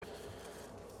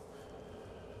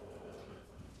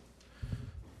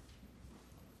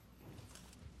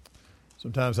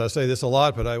Sometimes I say this a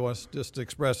lot, but I want just to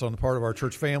express on the part of our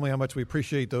church family how much we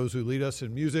appreciate those who lead us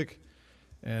in music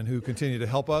and who continue to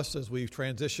help us as we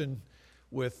transition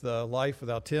with life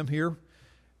without Tim here.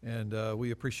 And we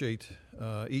appreciate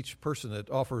each person that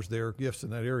offers their gifts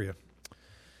in that area.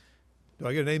 Do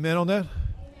I get an amen on that?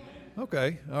 Amen.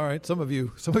 Okay, all right. Some of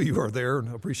you are there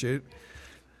and appreciate it.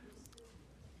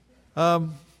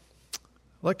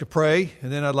 I'd like to pray,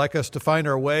 and then I'd like us to find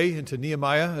our way into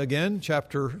Nehemiah again,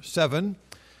 chapter 7,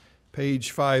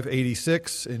 page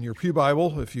 586 in your pew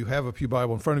Bible, if you have a pew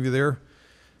Bible in front of you there,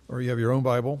 or you have your own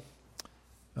Bible.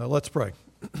 Let's pray.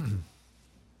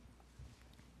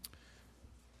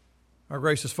 Our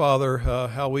gracious Father,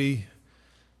 how we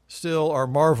still are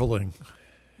marveling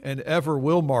and ever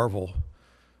will marvel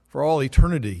for all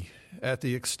eternity at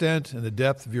the extent and the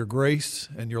depth of your grace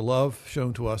and your love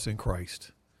shown to us in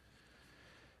Christ.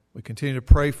 We continue to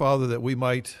pray, Father, that we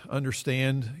might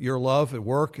understand your love at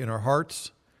work in our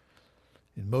hearts,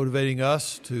 in motivating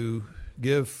us to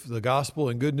give the gospel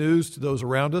and good news to those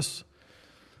around us,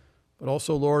 but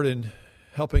also, Lord, in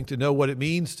helping to know what it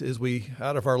means as we,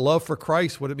 out of our love for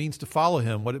Christ, what it means to follow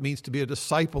him, what it means to be a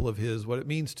disciple of his, what it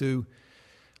means to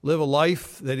live a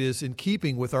life that is in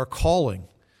keeping with our calling.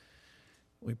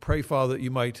 We pray, Father, that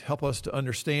you might help us to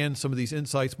understand some of these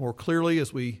insights more clearly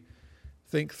as we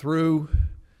think through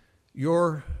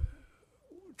your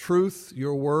truth,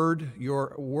 your word,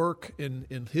 your work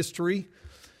in history.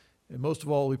 And most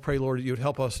of all, we pray, Lord, that you would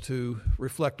help us to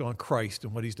reflect on Christ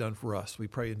and what he's done for us. We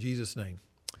pray in Jesus' name.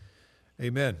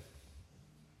 Amen.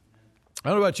 I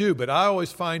don't know about you, but I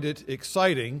always find it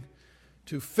exciting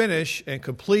to finish and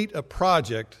complete a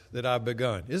project that I've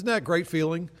begun. Isn't that a great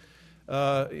feeling?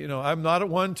 I'm not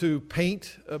one to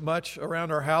paint much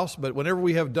around our house, but whenever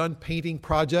we have done painting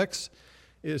projects,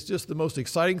 it's just the most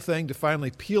exciting thing to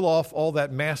finally peel off all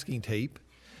that masking tape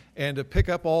and to pick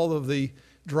up all of the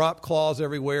drop claws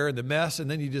everywhere and the mess,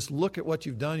 and then you just look at what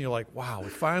you've done. You're like, wow, we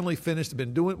finally finished. I've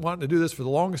been wanting to do this for the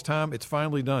longest time. It's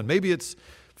finally done. Maybe it's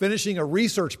finishing a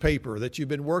research paper that you've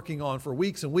been working on for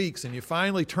weeks and weeks, and you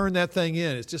finally turn that thing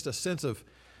in. It's just a sense of,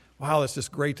 wow, it's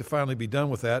just great to finally be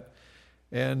done with that.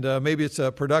 And maybe it's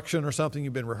a production or something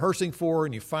you've been rehearsing for,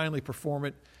 and you finally perform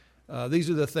it. These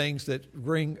are the things that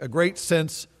bring a great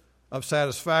sense of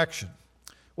satisfaction.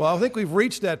 Well, I think we've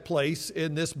reached that place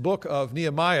in this book of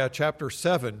Nehemiah, chapter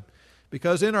 7,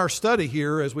 because in our study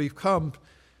here, as we've come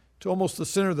to almost the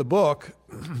center of the book,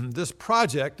 this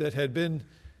project that had been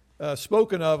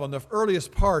spoken of on the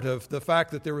earliest part of the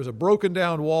fact that there was a broken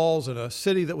down walls and a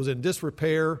city that was in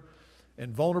disrepair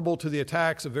and vulnerable to the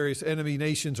attacks of various enemy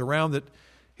nations around it.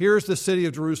 Here's the city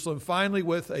of Jerusalem, finally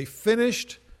with a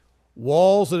finished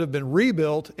walls that have been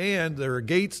rebuilt and there are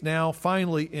gates now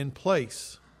finally in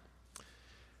place.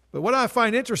 But what I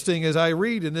find interesting as I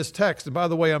read in this text, and by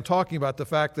the way, I'm talking about the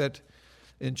fact that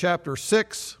in chapter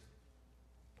 6,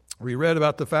 we read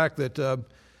about the fact that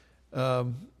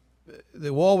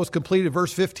the wall was completed,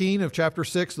 verse 15 of chapter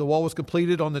 6, the wall was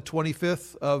completed on the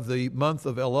 25th of the month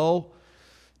of Elul.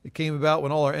 It came about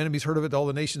when all our enemies heard of it, all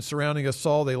the nations surrounding us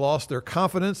saw, they lost their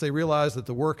confidence. They realized that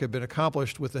the work had been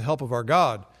accomplished with the help of our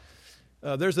God.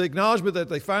 There's the acknowledgement that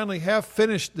they finally have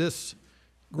finished this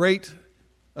great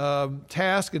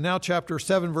task. And now chapter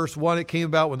 7, verse 1, it came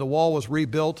about when the wall was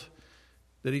rebuilt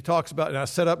that he talks about, and I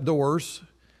set up doors.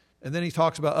 And then he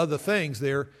talks about other things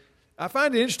there. I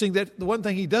find it interesting that the one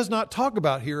thing he does not talk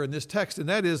about here in this text, and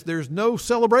that is there's no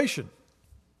celebration.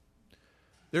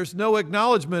 There's no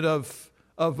acknowledgement of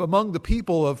among the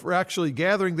people of actually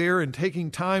gathering there and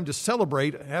taking time to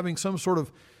celebrate, having some sort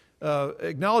of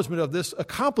acknowledgement of this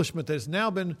accomplishment that has now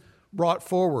been brought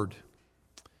forward.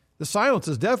 The silence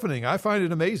is deafening. I find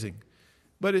it amazing.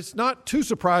 But it's not too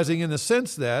surprising in the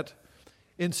sense that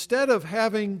instead of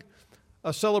having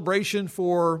a celebration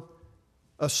for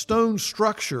a stone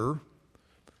structure,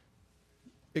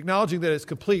 acknowledging that it's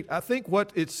complete, I think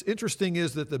what it's interesting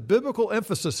is that the biblical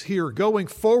emphasis here going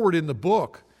forward in the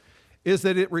book is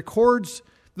that it records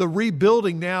the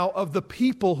rebuilding now of the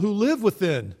people who live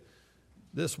within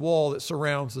this wall that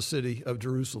surrounds the city of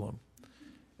Jerusalem.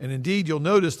 And indeed, you'll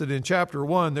notice that in chapter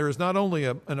 1, there is not only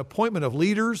an appointment of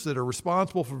leaders that are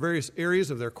responsible for various areas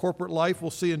of their corporate life,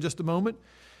 we'll see in just a moment.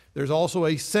 There's also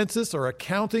a census or a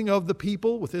counting of the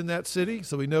people within that city,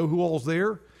 so we know who all's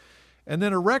there. And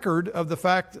then a record of the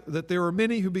fact that there were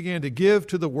many who began to give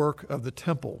to the work of the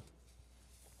temple.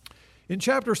 In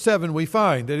chapter 7, we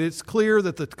find that it's clear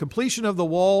that the completion of the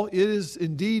wall is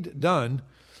indeed done.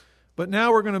 But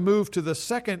now we're going to move to the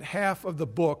second half of the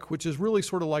book, which is really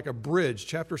sort of like a bridge.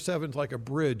 Chapter 7 is like a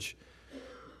bridge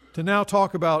to now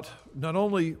talk about not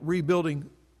only rebuilding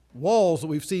walls that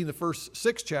we've seen the first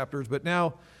 6 chapters, but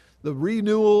now the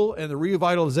renewal and the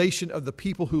revitalization of the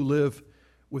people who live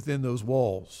within those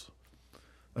walls.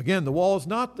 Again, the wall is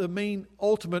not the main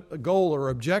ultimate goal or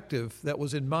objective that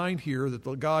was in mind here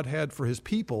that God had for his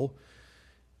people.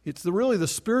 It's really the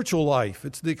spiritual life.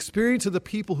 It's the experience of the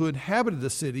people who inhabited the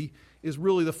city is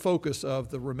really the focus of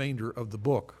the remainder of the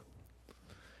book.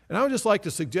 And I would just like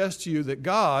to suggest to you that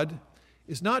God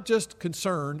is not just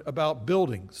concerned about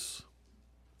buildings.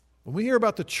 When we hear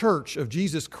about the church of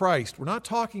Jesus Christ, we're not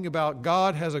talking about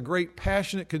God has a great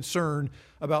passionate concern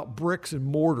about bricks and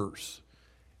mortars.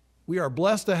 We are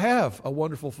blessed to have a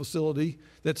wonderful facility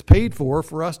that's paid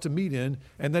for us to meet in,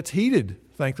 and that's heated,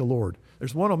 thank the Lord.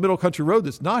 There's one on Middle Country Road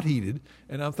that's not heated,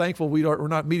 and I'm thankful we're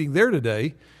not meeting there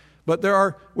today. But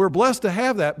we're blessed to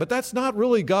have that, but that's not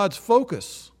really God's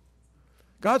focus.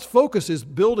 God's focus is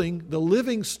building the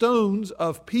living stones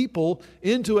of people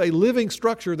into a living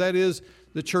structure that is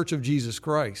the Church of Jesus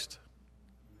Christ.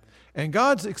 And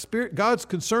God's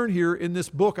concern here in this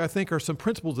book, I think, are some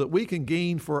principles that we can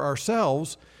gain for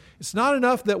ourselves. It's not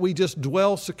enough that we just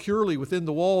dwell securely within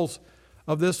the walls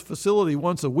of this facility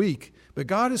once a week, but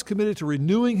God is committed to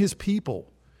renewing his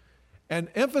people and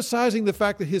emphasizing the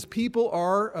fact that his people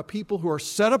are a people who are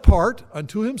set apart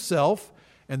unto himself,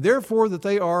 and therefore that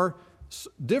they are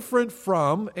different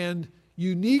from and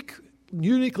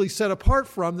uniquely set apart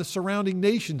from the surrounding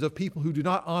nations of people who do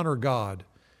not honor God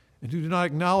and who do not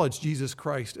acknowledge Jesus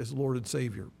Christ as Lord and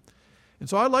Savior. And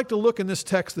so I'd like to look in this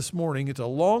text this morning. It's a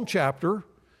long chapter,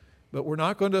 but we're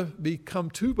not going to become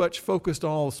too much focused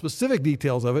on all the specific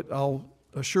details of it. I'll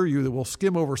assure you that we'll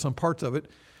skim over some parts of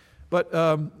it, but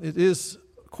it is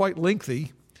quite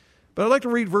lengthy. But I'd like to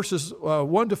read verses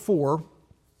 1 to 4,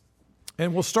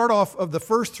 and we'll start off of the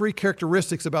first three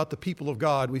characteristics about the people of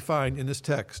God we find in this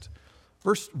text.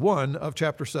 Verse 1 of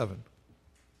chapter 7.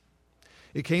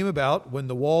 It came about when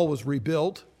the wall was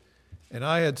rebuilt, and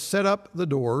I had set up the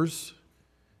doors,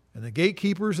 and the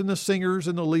gatekeepers and the singers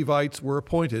and the Levites were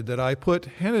appointed, that I put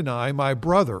Hanani, my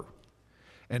brother,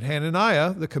 and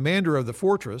Hananiah, the commander of the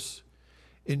fortress,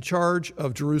 in charge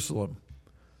of Jerusalem.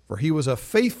 For he was a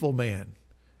faithful man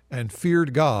and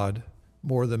feared God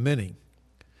more than many.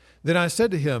 Then I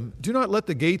said to him, do not let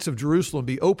the gates of Jerusalem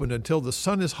be opened until the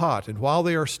sun is hot, and while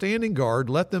they are standing guard,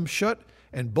 let them shut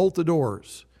and bolt the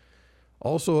doors.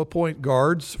 Also appoint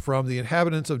guards from the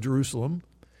inhabitants of Jerusalem,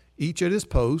 each at his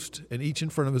post, and each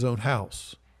in front of his own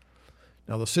house.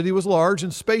 Now the city was large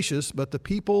and spacious, but the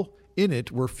people in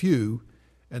it were few,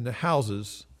 and the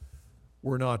houses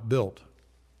were not built.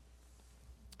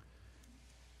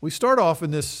 We start off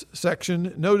in this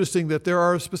section noticing that there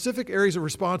are specific areas of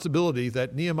responsibility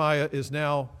that Nehemiah is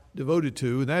now devoted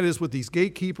to, and that is with these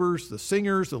gatekeepers, the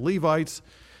singers, the Levites.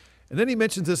 And then he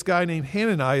mentions this guy named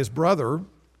Hanani, his brother,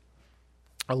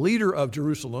 a leader of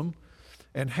Jerusalem,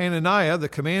 and Hananiah, the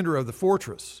commander of the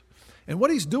fortress. And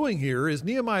what he's doing here is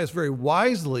Nehemiah is very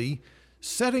wisely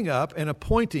setting up and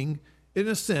appointing, in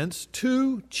a sense,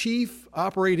 two chief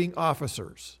operating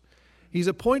officers. He's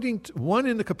appointing one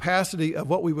in the capacity of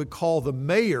what we would call the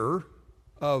mayor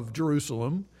of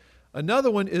Jerusalem. Another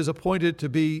one is appointed to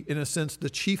be, in a sense, the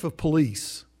chief of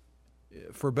police,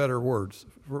 for better words,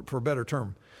 for a better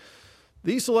term.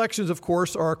 These selections, of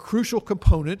course, are a crucial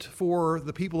component for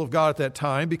the people of God at that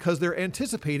time because they're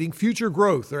anticipating future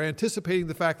growth. They're anticipating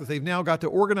the fact that they've now got to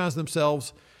organize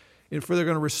themselves and they're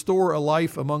going to restore a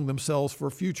life among themselves for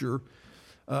future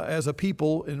as a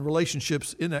people in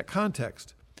relationships in that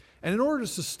context. And in order to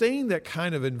sustain that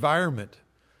kind of environment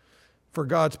for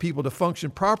God's people to function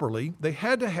properly, they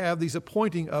had to have these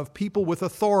appointing of people with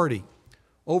authority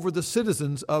over the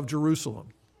citizens of Jerusalem.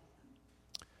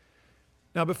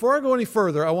 Now, before I go any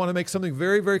further, I want to make something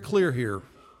very, very clear here.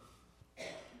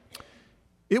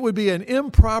 It would be an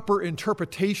improper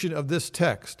interpretation of this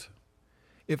text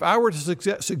if I were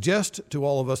to suggest to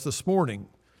all of us this morning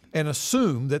and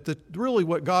assume that really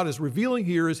what God is revealing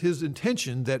here is his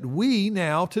intention that we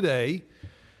now, today,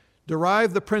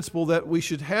 derive the principle that we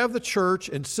should have the church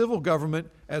and civil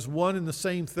government as one and the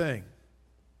same thing.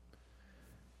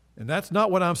 And that's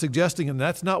not what I'm suggesting, and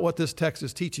that's not what this text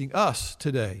is teaching us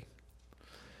today.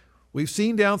 We've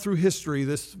seen down through history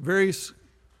this various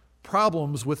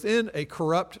problems within a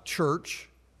corrupt church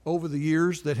over the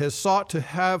years that has sought to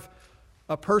have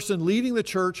a person leading the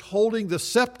church holding the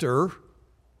scepter,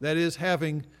 that is,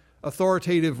 having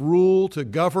authoritative rule to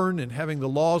govern and having the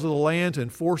laws of the land to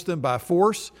enforce them by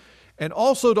force, and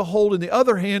also to hold in the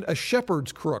other hand a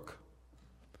shepherd's crook.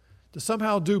 To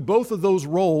somehow do both of those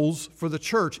roles for the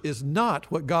church is not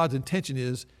what God's intention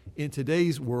is in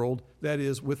today's world, that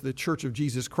is, with the Church of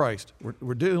Jesus Christ.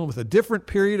 We're dealing with a different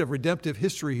period of redemptive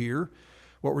history here.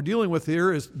 What we're dealing with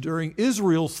here is during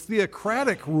Israel's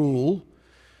theocratic rule,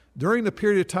 during the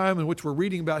period of time in which we're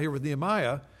reading about here with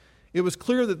Nehemiah, it was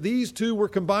clear that these two were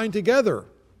combined together,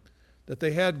 that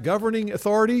they had governing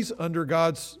authorities under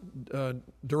God's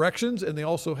directions, and they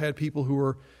also had people who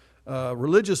were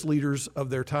religious leaders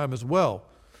of their time as well.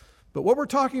 But what we're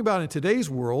talking about in today's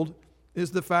world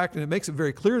is the fact, and it makes it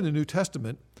very clear in the New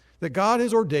Testament, that God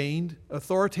has ordained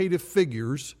authoritative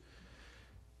figures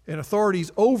and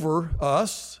authorities over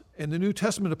us, and the New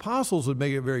Testament apostles would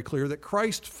make it very clear that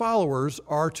Christ's followers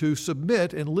are to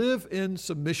submit and live in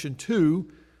submission to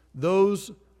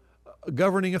those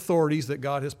governing authorities that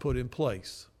God has put in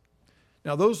place.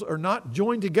 Now, those are not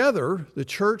joined together. The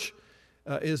church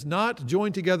is not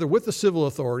joined together with the civil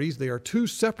authorities. They are two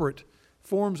separate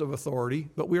forms of authority,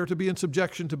 but we are to be in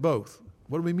subjection to both.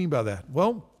 What do we mean by that?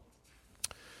 Well,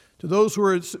 to those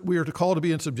we are to call to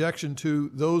be in subjection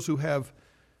to those who have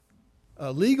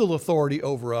legal authority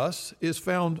over us is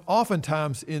found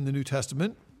oftentimes in the New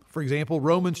Testament. For example,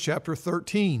 Romans chapter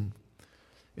 13.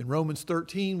 In Romans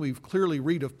 13, we clearly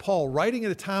read of Paul writing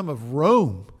at a time of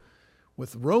Rome,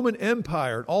 with Roman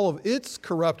Empire and all of its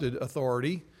corrupted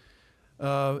authority,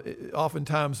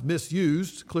 oftentimes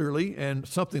misused, clearly, and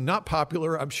something not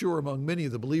popular, I'm sure, among many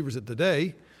of the believers at the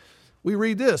day. We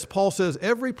read this. Paul says,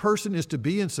 every person is to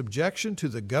be in subjection to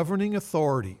the governing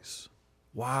authorities.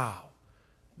 Wow.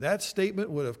 That statement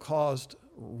would have caused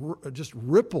just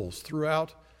ripples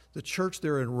throughout the church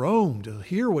there in Rome to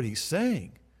hear what he's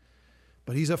saying.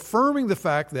 But he's affirming the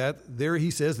fact that there he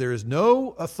says there is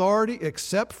no authority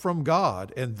except from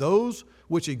God, and those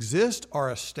which exist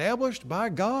are established by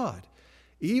God.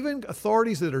 Even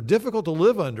authorities that are difficult to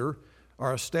live under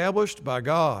are established by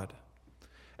God.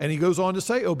 And he goes on to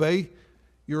say, obey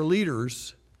your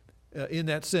leaders in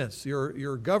that sense.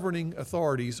 Your governing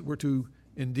authorities were to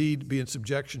indeed be in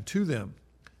subjection to them.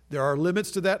 There are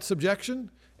limits to that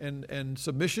subjection and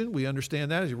submission. We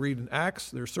understand that as you read in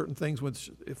Acts. There are certain things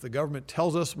which if the government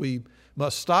tells us we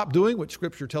must stop doing, which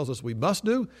Scripture tells us we must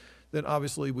do, then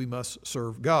obviously we must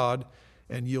serve God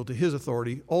and yield to His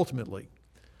authority ultimately.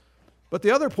 But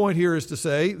the other point here is to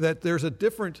say that there's a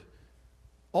different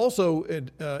also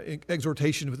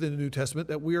exhortation within the New Testament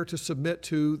that we are to submit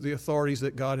to the authorities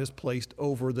that God has placed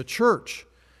over the church.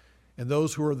 And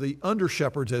those who are the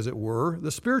under-shepherds, as it were,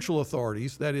 the spiritual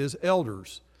authorities, that is,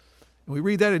 elders. And we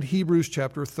read that in Hebrews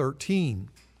chapter 13.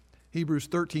 Hebrews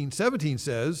 13:17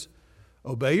 says,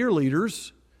 obey your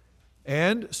leaders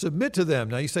and submit to them.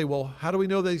 Now you say, well, how do we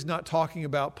know that he's not talking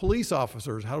about police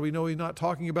officers? How do we know he's not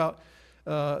talking about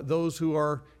those who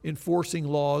are enforcing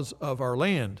laws of our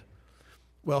land?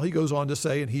 Well, he goes on to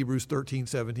say in Hebrews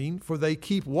 13:17, for they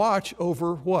keep watch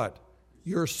over what?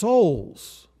 Your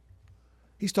souls.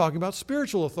 He's talking about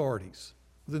spiritual authorities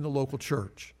within the local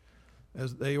church,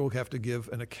 as they will have to give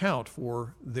an account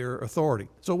for their authority.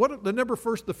 So what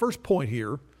the first point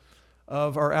here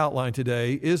of our outline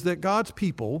today is that God's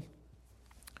people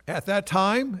at that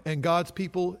time and God's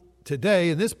people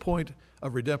today, in this point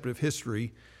of redemptive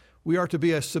history, we are to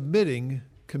be a submitting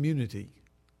community.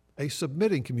 A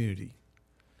submitting community.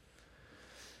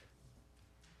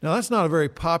 Now, that's not a very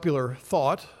popular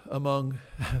thought among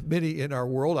many in our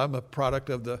world. I'm a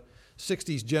product of the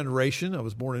 60s generation. I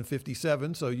was born in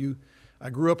 57, so I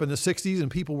grew up in the 60s, and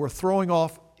people were throwing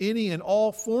off any and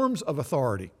all forms of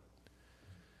authority.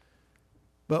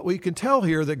 But we can tell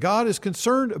here that God is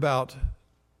concerned about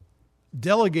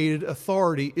delegated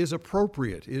authority is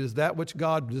appropriate. It is that which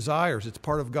God desires. It's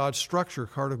part of God's structure,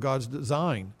 part of God's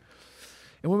design.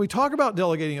 And when we talk about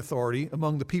delegating authority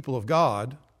among the people of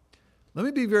God, let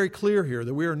me be very clear here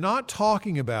that we are not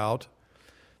talking about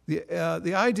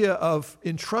the idea of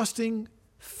entrusting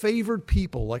favored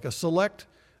people, like a select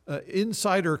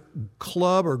insider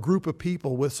club or group of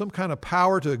people with some kind of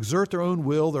power to exert their own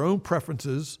will, their own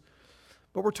preferences.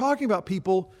 But we're talking about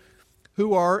people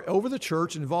who are over the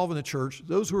church, involved in the church,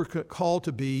 those who are called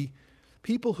to be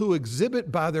people who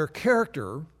exhibit by their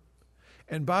character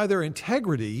and by their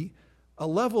integrity a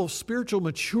level of spiritual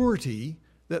maturity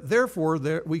that therefore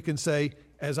we can say,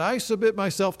 as I submit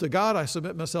myself to God, I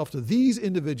submit myself to these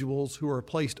individuals who are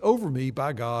placed over me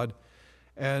by God,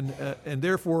 and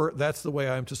therefore that's the way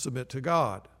I am to submit to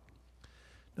God.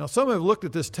 Now, some have looked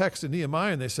at this text in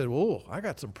Nehemiah and they said, well, I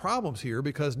got some problems here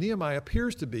because Nehemiah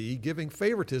appears to be giving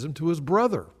favoritism to his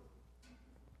brother,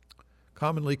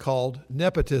 commonly called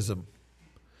nepotism.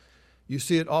 You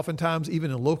see it oftentimes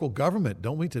even in local government,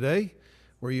 don't we, today,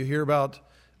 where you hear about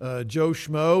Joe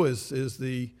Schmo is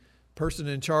the person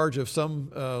in charge of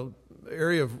some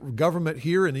area of government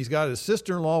here, and he's got his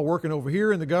sister-in-law working over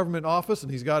here in the government office,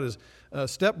 and he's got his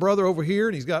stepbrother over here,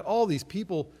 and he's got all these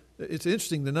people. It's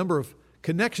interesting the number of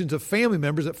connections of family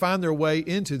members that find their way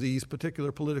into these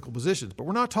particular political positions. But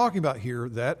we're not talking about here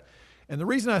that. And the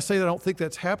reason I say that I don't think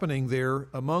that's happening there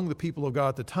among the people of God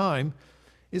at the time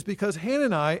is because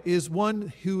Hanani is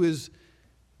one who is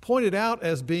pointed out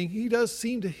as being, he does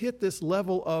seem to hit this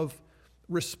level of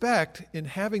respect in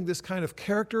having this kind of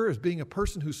character as being a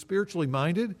person who's spiritually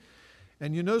minded.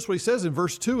 And you notice what he says in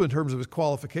verse 2 in terms of his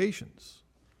qualifications.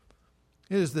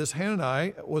 It is this: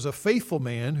 Hanani was a faithful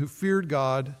man who feared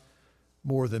God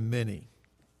more than many.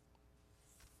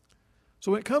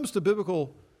 So when it comes to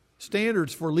biblical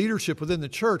standards for leadership within the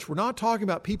church, we're not talking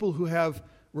about people who have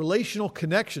relational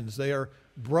connections. They are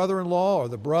brother-in-law or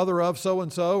the brother of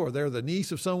so-and-so, or they're the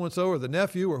niece of so-and-so or the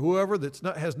nephew or whoever.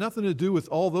 Has nothing to do with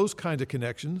all those kinds of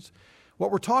connections.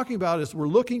 What we're talking about is we're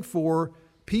looking for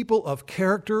people of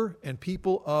character and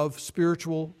people of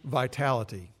spiritual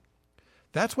vitality.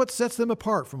 That's what sets them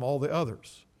apart from all the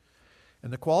others.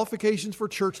 And the qualifications for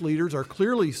church leaders are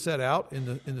clearly set out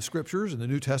in the Scriptures, in the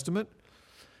New Testament.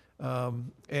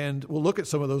 And we'll look at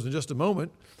some of those in just a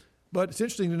moment. But it's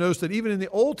interesting to notice that even in the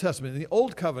Old Testament, in the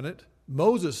Old Covenant,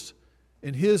 Moses,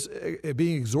 in his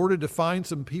being exhorted to find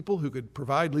some people who could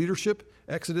provide leadership,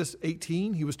 Exodus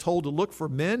 18, he was told to look for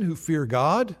men who fear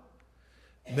God,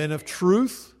 men of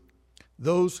truth,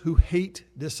 those who hate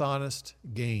dishonest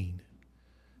gain.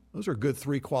 Those are good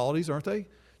three qualities, aren't they,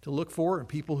 to look for in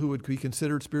people who would be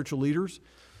considered spiritual leaders?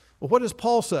 Well, what does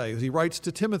Paul say as he writes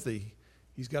to Timothy?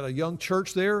 He's got a young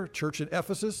church there, church in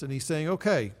Ephesus, and he's saying,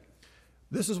 okay,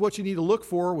 this is what you need to look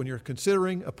for when you're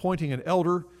considering appointing an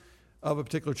elder of a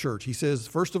particular church. He says,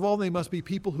 first of all, they must be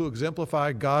people who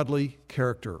exemplify godly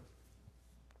character.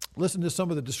 Listen to some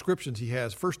of the descriptions he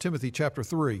has. 1 Timothy chapter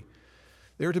 3.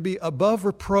 They are to be above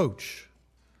reproach.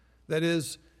 That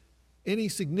is, any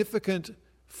significant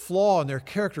flaw in their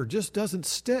character just doesn't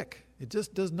stick. It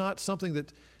just does not something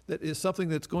that is something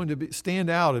that's going to stand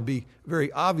out and be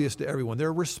very obvious to everyone.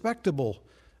 They're respectable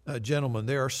gentlemen.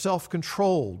 They are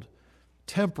self-controlled,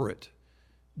 temperate,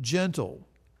 gentle.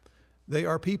 They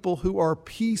are people who are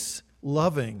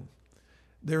peace-loving.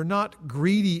 They're not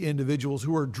greedy individuals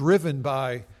who are driven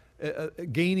by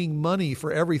gaining money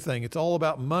for everything. It's all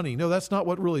about money. No, that's not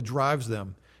what really drives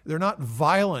them. They're not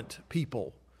violent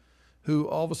people who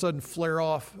all of a sudden flare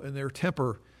off in their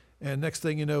temper, and next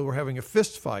thing you know, we're having a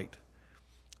fist fight.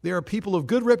 They are people of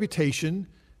good reputation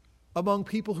among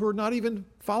people who are not even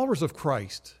followers of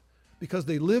Christ, because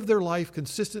they live their life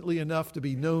consistently enough to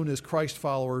be known as Christ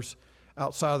followers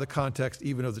outside of the context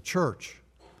even of the church.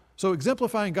 So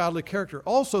exemplifying godly character.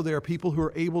 Also, there are people who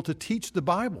are able to teach the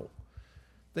Bible.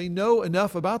 They know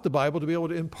enough about the Bible to be able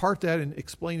to impart that and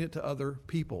explain it to other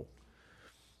people.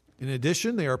 In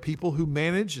addition, they are people who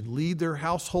manage and lead their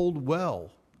household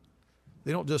well.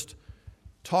 They don't just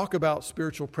talk about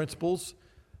spiritual principles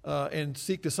and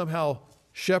seek to somehow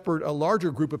shepherd a larger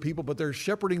group of people, but they're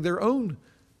shepherding their own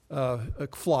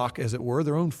flock, as it were,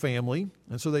 their own family.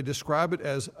 And so they describe it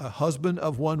as a husband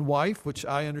of one wife, which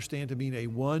I understand to mean a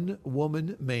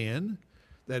one-woman man.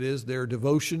 That is, their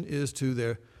devotion is to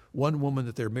their one woman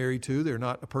that they're married to. They're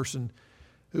not a person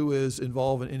who is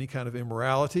involved in any kind of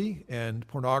immorality and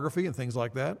pornography and things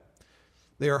like that.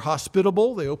 They are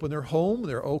hospitable. They open their home.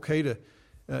 They're okay to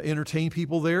entertain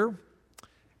people there.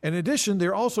 And in addition,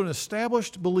 they're also an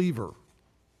established believer,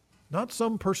 not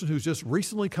some person who's just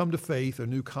recently come to faith, a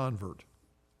new convert.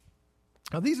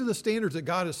 Now, these are the standards that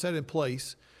God has set in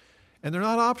place, and they're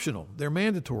not optional. They're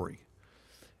mandatory.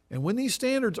 And when these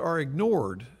standards are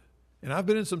ignored, and I've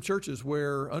been in some churches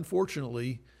where,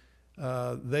 unfortunately,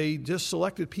 they just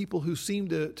selected people who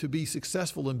seemed to be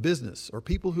successful in business, or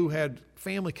people who had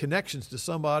family connections to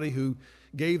somebody who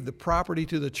gave the property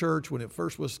to the church when it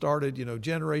first was started,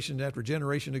 generation after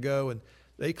generation ago, and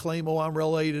they claim, I'm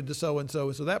related to so-and-so.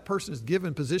 And so that person is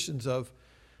given positions of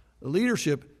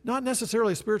leadership, not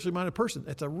necessarily a spiritually minded person.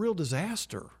 It's a real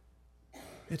disaster.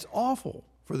 It's awful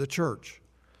for the church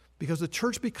because the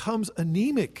church becomes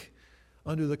anemic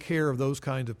under the care of those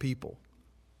kinds of people.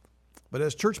 But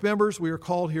as church members, we are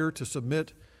called here to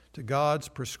submit to God's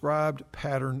prescribed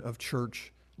pattern of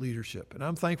church leadership. And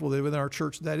I'm thankful that within our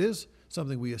church, that is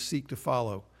something we seek to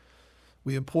follow.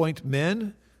 We appoint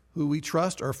men who we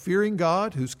trust are fearing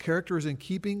God, whose character is in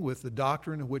keeping with the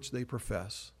doctrine of which they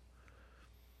profess.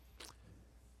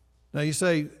 Now you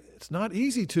say, it's not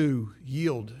easy to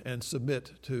yield and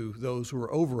submit to those who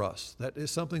are over us. That is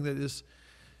something that is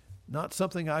not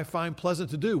something I find pleasant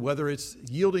to do, whether it's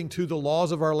yielding to the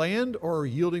laws of our land or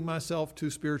yielding myself to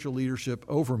spiritual leadership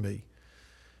over me.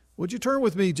 Would you turn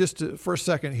with me for a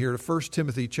second here to 1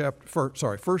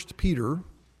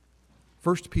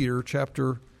 Peter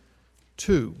chapter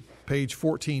 2, page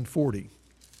 1440.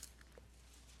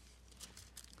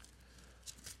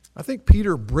 I think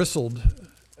Peter bristled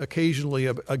occasionally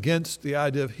against the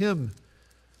idea of him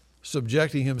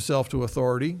subjecting himself to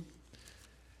authority,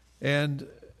 and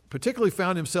particularly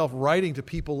found himself writing to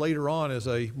people later on as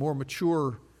a more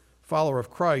mature follower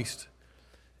of Christ.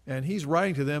 And he's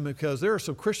writing to them because there are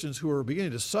some Christians who are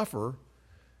beginning to suffer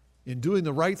in doing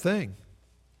the right thing.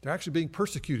 They're actually being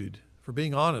persecuted for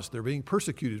being honest. They're being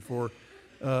persecuted for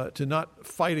to not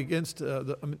fight against,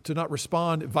 to not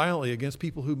respond violently against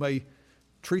people who may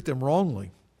treat them wrongly.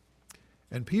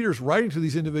 And Peter's writing to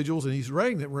these individuals, and he's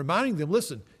writing them, reminding them,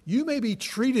 listen, you may be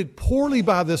treated poorly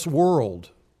by this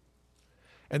world,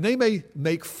 and they may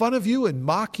make fun of you and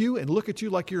mock you and look at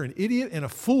you like you're an idiot and a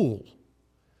fool.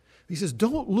 He says,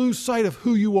 don't lose sight of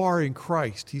who you are in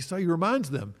Christ. He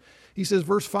reminds them. He says,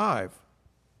 verse 5,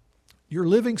 you're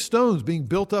living stones being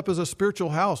built up as a spiritual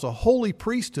house, a holy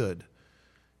priesthood.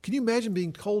 Can you imagine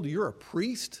being told you're a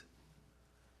priest?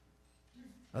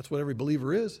 That's what every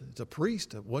believer is. It's a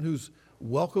priest, one who's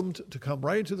welcomed to come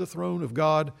right into the throne of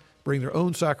God, bring their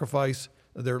own sacrifice,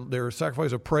 their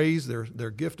sacrifice of praise, their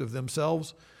gift of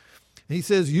themselves. And he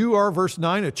says, you are, verse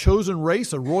 9, a chosen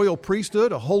race, a royal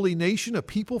priesthood, a holy nation, a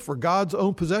people for God's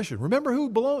own possession. Remember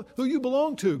who you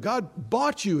belong to. God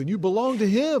bought you and you belong to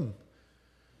him.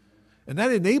 And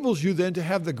that enables you then to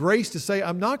have the grace to say,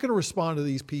 I'm not going to respond to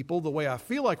these people the way I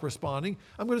feel like responding.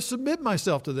 I'm going to submit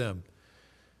myself to them.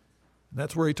 And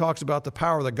that's where he talks about the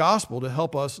power of the gospel to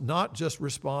help us not just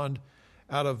respond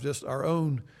out of just our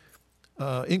own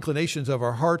inclinations of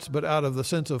our hearts, but out of the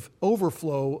sense of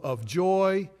overflow of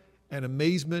joy and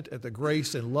amazement at the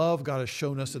grace and love God has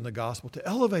shown us in the gospel to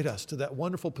elevate us to that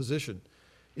wonderful position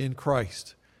in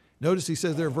Christ. Notice he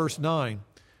says there, verse 9,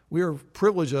 we are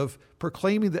privileged of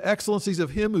proclaiming the excellencies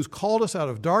of him who's called us out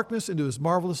of darkness into his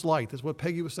marvelous light. That's what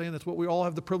Peggy was saying. That's what we all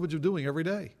have the privilege of doing every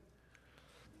day.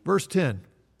 Verse 10,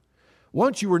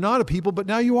 once you were not a people, but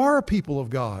now you are a people of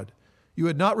God. You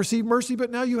had not received mercy, but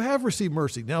now you have received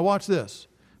mercy. Now watch this.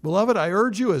 Beloved, I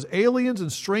urge you as aliens and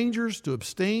strangers to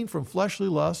abstain from fleshly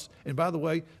lusts. And by the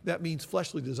way, that means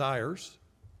fleshly desires,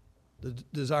 the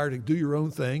desire to do your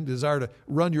own thing, desire to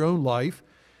run your own life,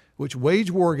 which wage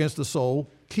war against the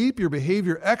soul. Keep your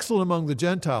behavior excellent among the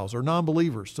Gentiles or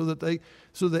non-believers, so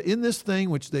that in this thing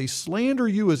which they slander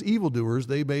you as evildoers,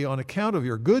 they may, on account of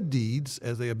your good deeds,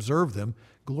 as they observe them,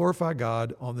 glorify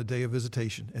God on the day of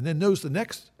visitation. And then notice the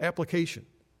next application.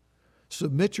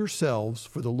 Submit yourselves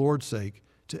for the Lord's sake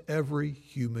to every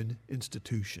human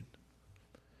institution.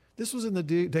 This was in the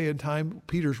day and time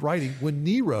Peter's writing when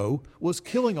Nero was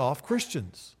killing off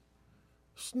Christians.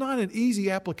 It's not an easy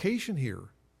application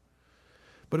here.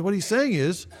 But what he's saying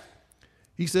is,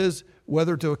 he says,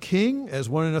 whether to a king as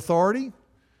one in authority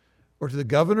or to the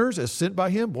governors as sent by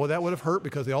him, boy, that would have hurt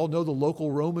because they all know the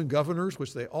local Roman governors,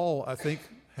 which they all, I think,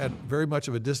 had very much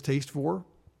of a distaste for.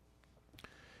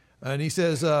 And he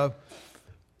says, to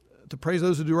praise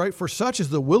those who do right, for such is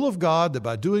the will of God that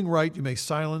by doing right you may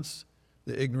silence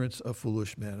the ignorance of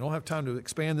foolish men. I don't have time to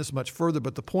expand this much further,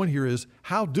 but the point here is,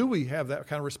 how do we have that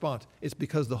kind of response? It's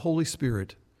because the Holy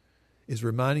Spirit is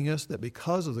reminding us that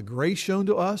because of the grace shown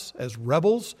to us as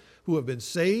rebels who have been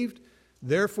saved,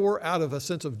 therefore, out of a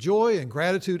sense of joy and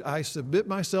gratitude, I submit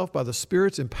myself by the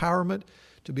Spirit's empowerment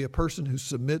to be a person who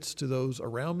submits to those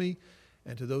around me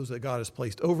and to those that God has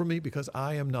placed over me, because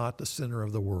I am not the center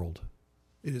of the world.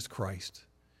 It is Christ.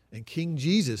 And King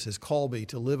Jesus has called me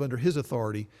to live under his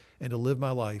authority and to live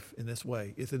my life in this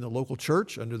way. It's in the local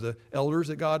church, under the elders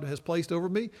that God has placed over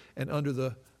me, and under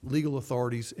the legal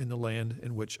authorities in the land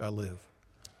in which I live.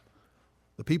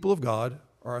 The people of God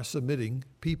are a submitting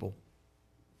people.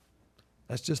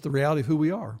 That's just the reality of who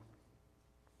we are.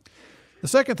 The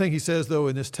second thing he says, though,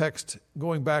 in this text,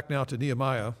 going back now to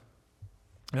Nehemiah,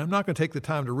 and I'm not going to take the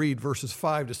time to read verses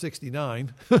 5 to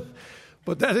 69,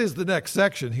 but that is the next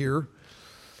section here.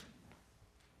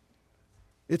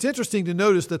 It's interesting to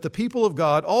notice that the people of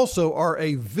God also are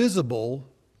a visible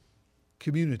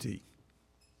community.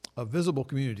 A visible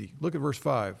community. Look at verse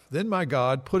 5. Then my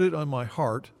God put it on my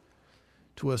heart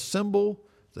to assemble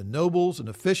the nobles and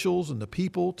officials and the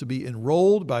people to be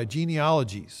enrolled by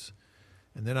genealogies.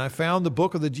 And then I found the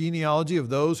book of the genealogy of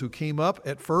those who came up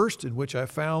at first, in which I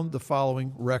found the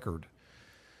following record.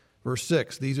 Verse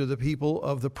 6, these are the people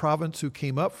of the province who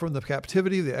came up from the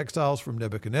captivity, the exiles from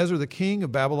Nebuchadnezzar, the king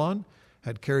of Babylon,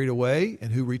 had carried away,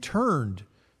 and who returned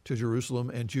to Jerusalem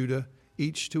and Judah,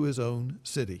 each to his own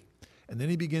city. And then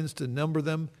he begins to number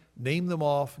them, name them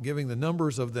off, giving the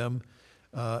numbers of them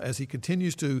as he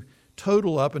continues to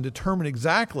total up and determine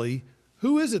exactly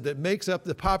who is it that makes up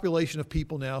the population of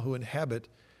people now who inhabit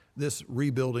this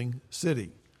rebuilding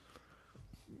city.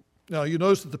 Now, you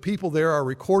notice that the people there are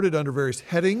recorded under various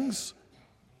headings.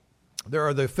 There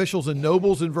are the officials and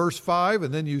nobles in verse 5,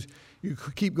 and then you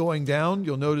keep going down.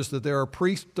 You'll notice that there are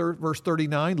priests, verse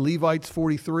 39, Levites,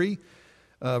 43.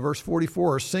 Verse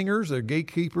 44 are singers, they're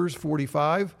gatekeepers,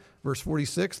 45. Verse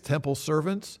 46, temple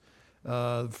servants.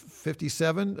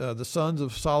 57, the sons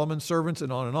of Solomon's servants,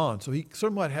 and on and on. So he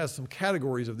somewhat has some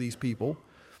categories of these people.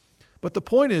 But the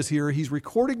point is here, he's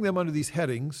recording them under these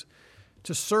headings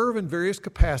to serve in various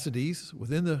capacities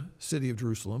within the city of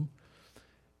Jerusalem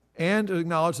and to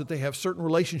acknowledge that they have certain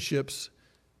relationships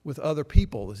with other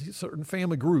people, certain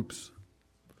family groups.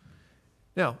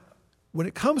 Now, when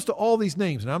it comes to all these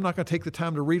names, and I'm not going to take the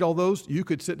time to read all those, you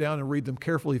could sit down and read them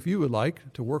carefully if you would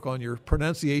like to work on your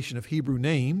pronunciation of Hebrew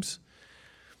names.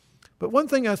 But one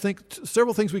thing I think,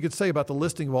 several things we could say about the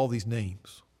listing of all these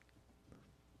names.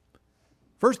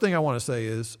 First thing I want to say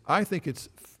is, I think it's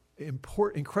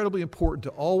incredibly important to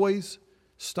always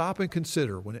stop and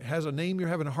consider when it has a name you're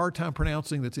having a hard time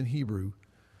pronouncing that's in Hebrew.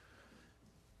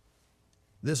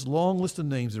 This long list of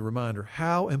names is a reminder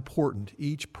how important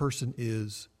each person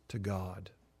is to God.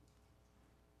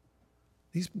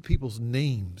 These people's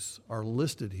names are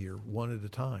listed here one at a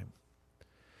time.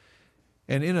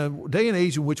 And in a day and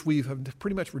age in which we have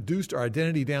pretty much reduced our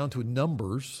identity down to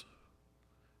numbers,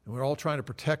 and we're all trying to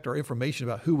protect our information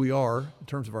about who we are in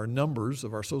terms of our numbers,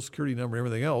 of our Social Security number and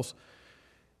everything else,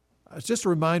 it's just a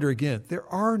reminder again, there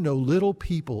are no little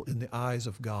people in the eyes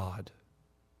of God.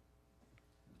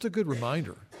 It's a good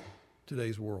reminder in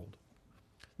today's world.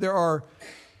 There are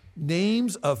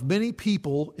names of many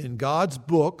people in God's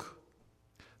book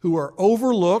who are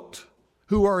overlooked,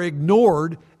 who are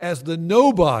ignored as the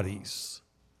nobodies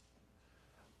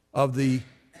in the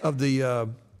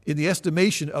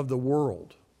estimation of the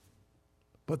world.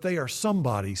 But they are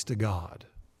somebodies to God.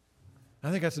 I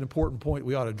think that's an important point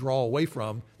we ought to draw away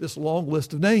from this long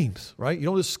list of names, right? You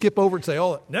don't just skip over and say,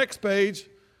 oh, next page.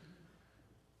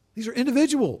 These are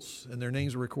individuals, and their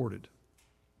names are recorded.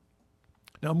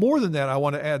 Now, more than that, I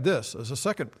want to add this as a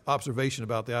second observation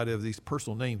about the idea of these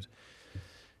personal names.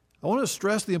 I want to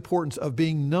stress the importance of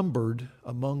being numbered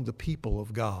among the people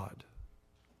of God.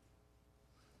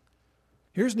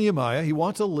 Here's Nehemiah. He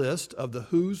wants a list of the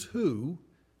who's who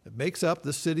that makes up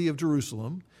the city of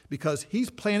Jerusalem because he's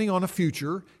planning on a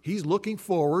future. He's looking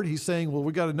forward. He's saying, well,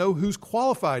 we've got to know who's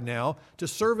qualified now to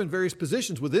serve in various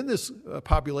positions within this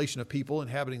population of people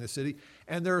inhabiting the city.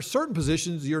 And there are certain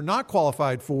positions you're not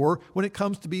qualified for when it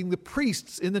comes to being the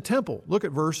priests in the temple. Look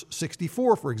at verse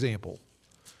 64, for example.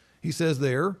 He says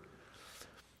there,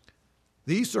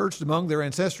 these searched among their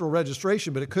ancestral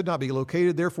registration, but it could not be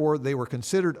located. Therefore, they were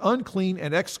considered unclean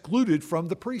and excluded from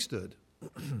the priesthood.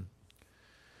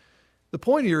 The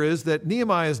point here is that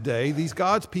Nehemiah's day, these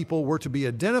God's people were to be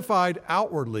identified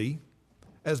outwardly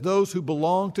as those who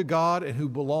belong to God and who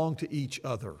belong to each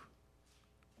other.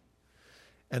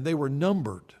 And they were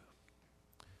numbered.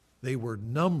 They were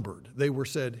numbered. They were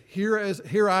said, here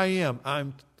I am.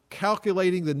 I'm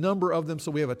calculating the number of them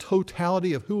so we have a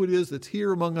totality of who it is that's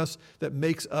here among us that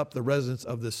makes up the residents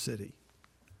of this city.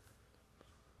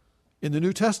 In the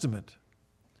New Testament,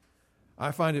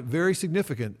 I find it very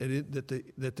significant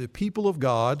that the people of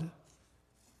God,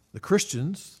 the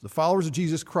Christians, the followers of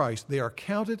Jesus Christ, they are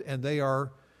counted and they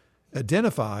are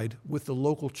identified with the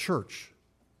local church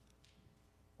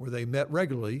where they met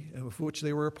regularly and of which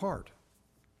they were a part.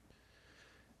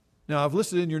 Now, I've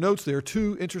listed in your notes there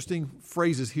two interesting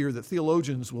phrases here that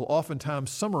theologians will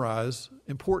oftentimes summarize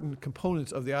important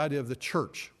components of the idea of the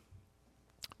church.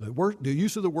 The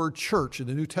use of the word church in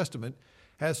the New Testament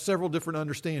has several different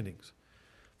understandings.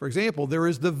 For example, there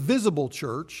is the visible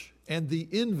church and the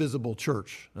invisible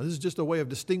church. Now, this is just a way of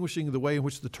distinguishing the way in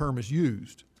which the term is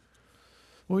used.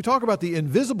 When we talk about the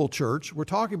invisible church, we're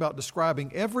talking about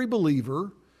describing every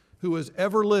believer who has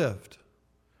ever lived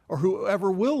or who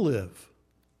ever will live,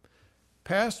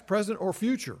 past, present, or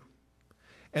future.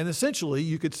 And essentially,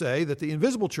 you could say that the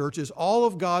invisible church is all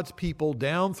of God's people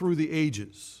down through the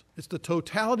ages. It's the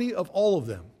totality of all of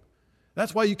them.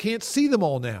 That's why you can't see them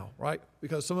all now, right?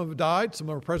 Because some of them died, some of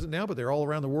them are present now, but they're all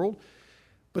around the world.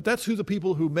 But that's who the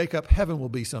people who make up heaven will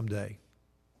be someday.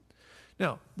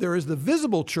 Now, there is the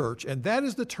visible church, and that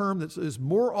is the term that is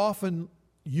more often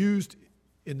used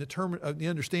in the term of the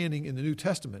understanding in the New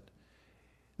Testament.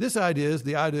 This idea is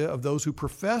the idea of those who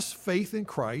profess faith in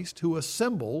Christ, who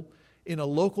assemble in a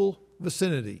local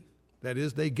vicinity. That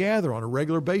is, they gather on a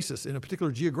regular basis in a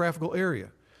particular geographical area.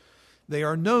 They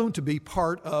are known to be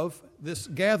part of this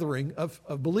gathering of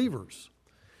believers.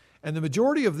 And the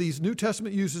majority of these New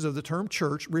Testament uses of the term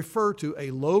church refer to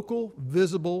a local,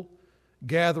 visible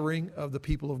gathering of the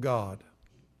people of God.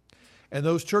 And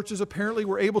those churches apparently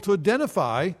were able to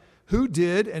identify who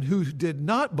did and who did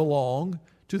not belong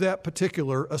to that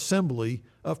particular assembly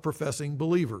of professing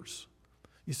believers.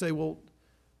 You say, well,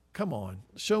 come on,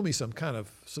 show me some kind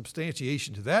of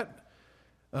substantiation to that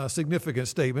significant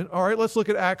statement. All right, let's look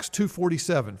at Acts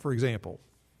 2:47, for example.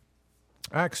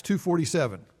 Acts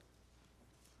 2:47.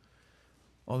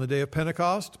 On the day of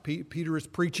Pentecost, Peter is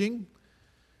preaching.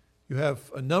 You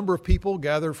have a number of people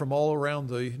gathered from all around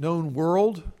the known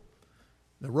world,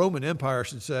 the Roman Empire, I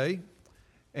should say,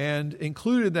 and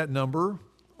included in that number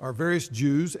are various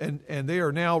Jews, and they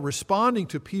are now responding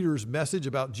to Peter's message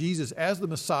about Jesus as the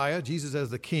Messiah, Jesus as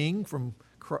the King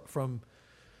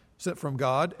sent from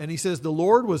God. And he says the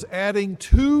Lord was adding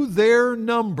to their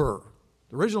number.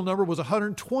 The original number was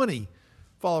 120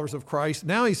 followers of Christ.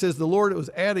 Now he says the Lord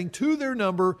was adding to their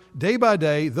number day by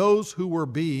day those who were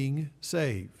being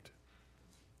saved.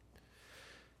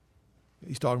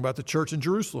 He's talking about the church in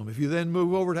Jerusalem. If you then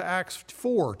move over to Acts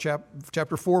 4,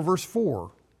 chapter 4, verse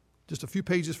 4, just a few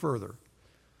pages further,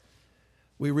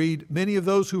 we read, many of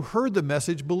those who heard the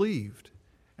message believed,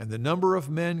 and the number of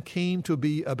men came to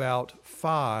be about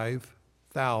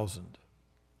 5,000.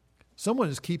 Someone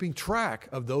is keeping track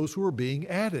of those who are being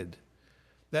added.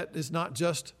 That is not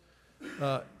just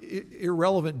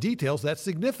irrelevant details. That's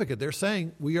significant. They're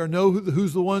saying we know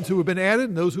who's the ones who have been added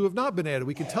and those who have not been added.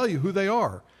 We can tell you who they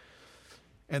are.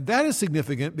 And that is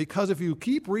significant because if you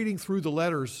keep reading through the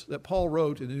letters that Paul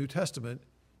wrote in the New Testament,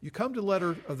 you come to the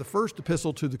letter of the first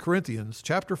epistle to the Corinthians,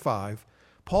 chapter 5.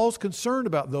 Paul's concerned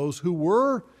about those who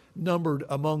were numbered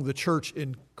among the church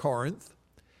in Corinth.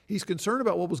 He's concerned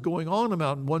about what was going on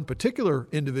about one particular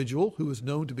individual who was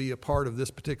known to be a part of this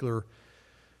particular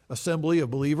assembly of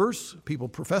believers, people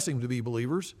professing to be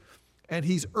believers. And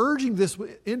he's urging this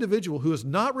individual who has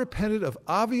not repented of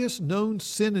obvious known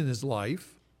sin in his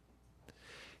life.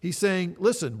 He's saying,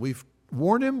 listen, we've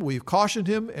warned him, we've cautioned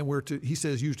him, and he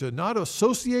says, you should not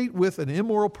associate with an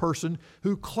immoral person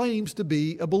who claims to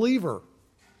be a believer.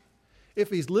 If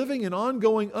he's living in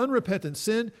ongoing unrepentant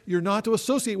sin, you're not to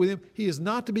associate with him. He is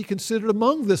not to be considered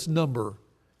among this number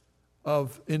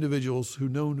of individuals who are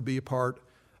known to be a part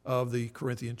of the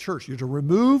Corinthian church. You're to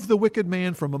remove the wicked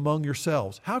man from among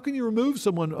yourselves. How can you remove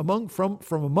someone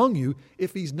from among you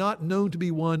if he's not known to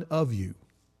be one of you?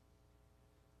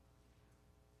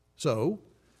 So,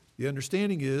 the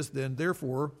understanding is then,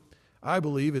 therefore, I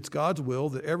believe it's God's will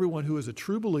that everyone who is a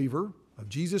true believer of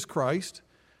Jesus Christ,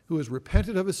 who has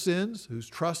repented of his sins, whose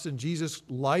trust in Jesus'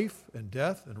 life and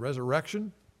death and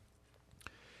resurrection,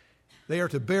 they are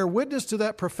to bear witness to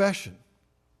that profession.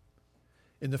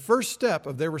 And the first step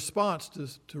of their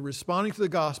response to responding to the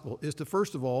gospel is to,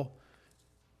 first of all,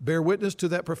 bear witness to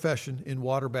that profession in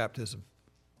water baptism.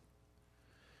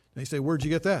 And you say, where'd you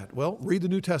get that? Well, read the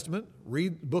New Testament,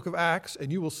 read the book of Acts,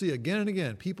 and you will see again and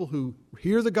again people who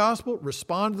hear the gospel,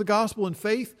 respond to the gospel in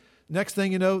faith. Next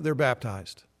thing you know, they're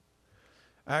baptized.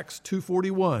 Acts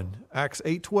 2:41, Acts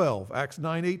 8:12, Acts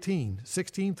 9:18,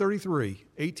 16:33,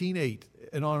 18:8,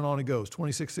 and on it goes,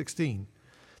 26:16.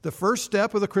 The first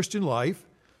step of the Christian life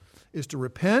is to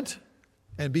repent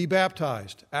and be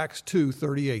baptized. Acts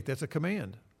 2:38, that's a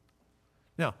command.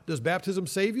 Now, does baptism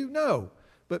save you? No.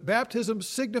 But baptism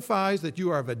signifies that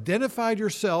you have identified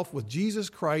yourself with Jesus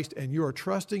Christ and you are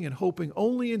trusting and hoping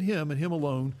only in Him and Him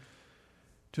alone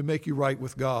to make you right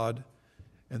with God.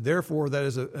 And therefore, that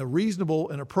is a reasonable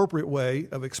and appropriate way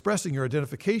of expressing your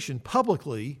identification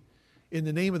publicly in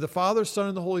the name of the Father, Son,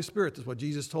 and the Holy Spirit. That's what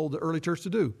Jesus told the early church to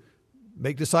do.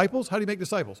 Make disciples. How do you make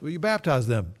disciples? Well, you baptize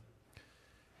them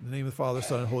in the name of the Father,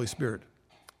 Son, and Holy Spirit.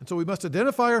 And so we must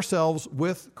identify ourselves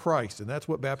with Christ, and that's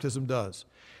what baptism does.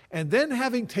 And then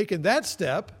having taken that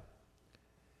step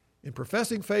in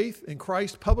professing faith in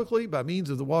Christ publicly by means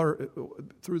of the water,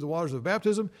 through the waters of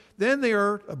baptism, then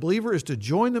a believer is to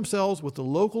join themselves with the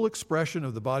local expression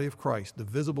of the body of Christ, the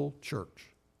visible church.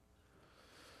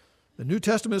 The New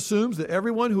Testament assumes that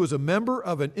everyone who is a member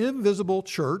of an invisible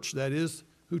church, that is,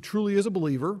 who truly is a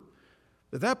believer,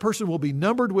 that person will be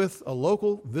numbered with a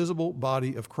local visible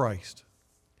body of Christ.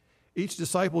 Each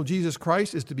disciple of Jesus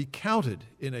Christ is to be counted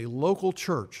in a local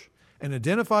church and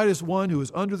identified as one who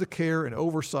is under the care and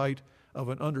oversight of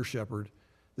an under-shepherd,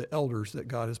 the elders that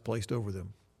God has placed over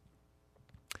them.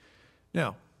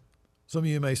 Now, some of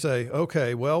you may say,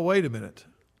 okay, well, wait a minute.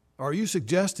 Are you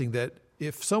suggesting that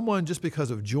if someone, just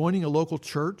because of joining a local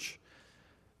church,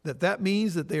 that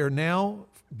means that they are now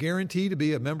guaranteed to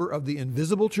be a member of the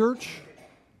invisible church?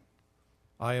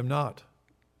 I am not.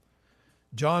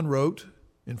 John wrote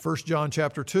in 1 John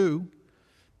chapter 2,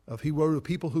 he wrote of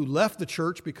people who left the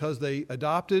church because they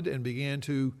adopted and began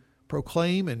to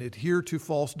proclaim and adhere to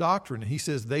false doctrine. And he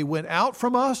says, they went out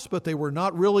from us, but they were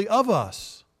not really of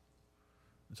us.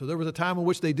 And so there was a time in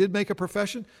which they did make a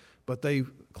profession, but they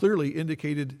clearly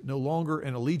indicated no longer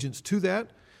an allegiance to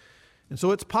that. And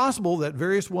so it's possible that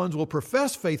various ones will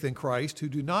profess faith in Christ who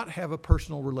do not have a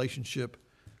personal relationship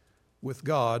with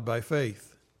God by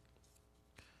faith.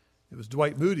 It was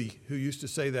Dwight Moody who used to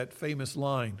say that famous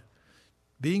line,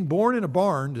 "Being born in a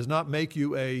barn does not make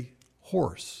you a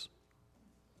horse."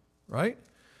 Right?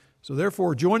 So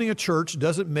therefore, joining a church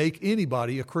doesn't make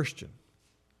anybody a Christian.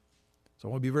 So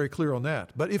I want to be very clear on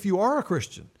that. But if you are a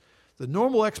Christian, the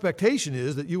normal expectation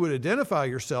is that you would identify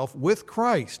yourself with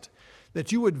Christ,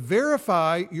 that you would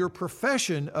verify your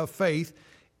profession of faith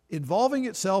involving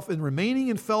itself in remaining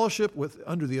in fellowship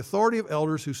under the authority of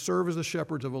elders who serve as the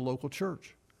shepherds of a local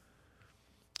church.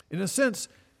 In a sense,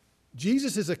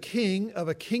 Jesus is a king of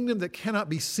a kingdom that cannot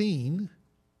be seen,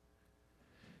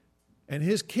 and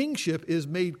his kingship is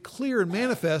made clear and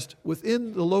manifest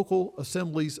within the local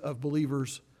assemblies of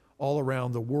believers all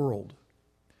around the world.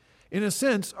 In a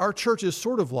sense, our church is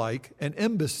sort of like an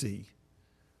embassy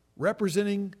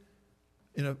representing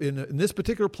in this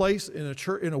particular place in a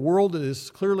church, in a world that is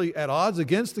clearly at odds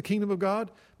against the kingdom of God,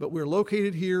 but we're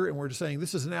located here and we're just saying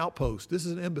this is an outpost, this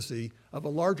is an embassy of a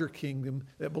larger kingdom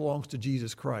that belongs to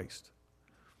Jesus Christ.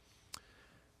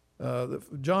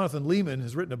 Jonathan Lehman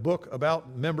has written a book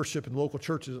about membership in local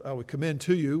churches. I would commend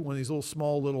to you one of these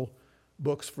little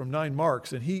books from 9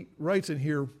 marks, and he writes in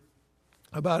here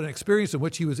about an experience in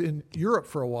which he was in Europe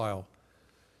for a while.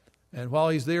 And while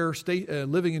he's there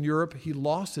living in Europe, he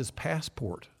lost his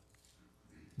passport.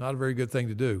 Not a very good thing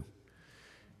to do.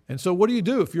 And so what do you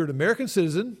do if you're an American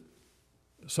citizen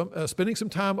spending some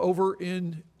time over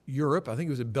in Europe? I think he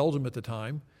was in Belgium at the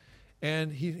time.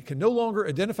 And he can no longer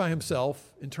identify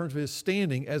himself in terms of his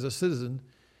standing as a citizen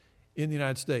in the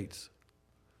United States.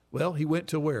 Well, he went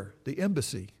to where? The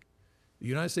embassy, the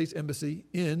United States Embassy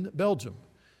in Belgium.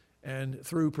 And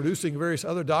through producing various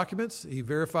other documents, he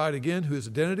verified again his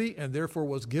identity and therefore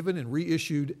was given and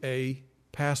reissued a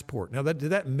passport. Now, did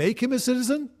that make him a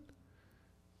citizen?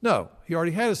 No, he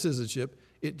already had a citizenship.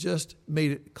 It just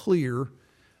made it clear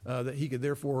that he could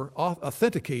therefore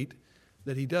authenticate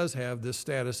that he does have this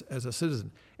status as a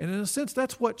citizen. And in a sense,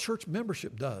 that's what church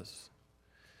membership does.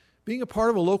 Being a part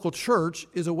of a local church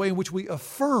is a way in which we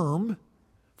affirm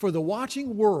for the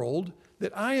watching world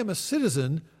that I am a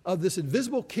citizen of this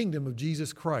invisible kingdom of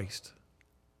Jesus Christ.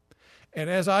 And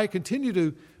as I continue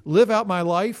to live out my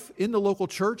life in the local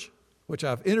church, which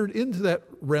I've entered into that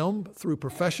realm through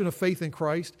profession of faith in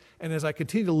Christ, and as I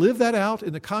continue to live that out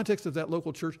in the context of that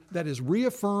local church, that is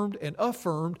reaffirmed and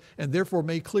affirmed and therefore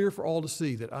made clear for all to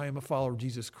see that I am a follower of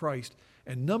Jesus Christ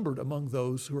and numbered among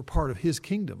those who are part of his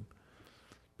kingdom.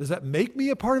 Does that make me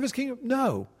a part of his kingdom?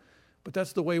 No. But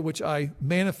that's the way in which I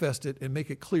manifest it and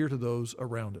make it clear to those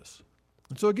around us.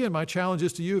 And so again, my challenge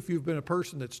is to you, if you've been a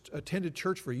person that's attended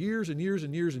church for years and years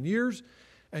and years and years,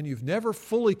 and you've never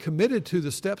fully committed to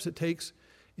the steps it takes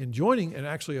in joining and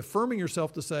actually affirming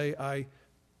yourself to say, I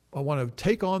want to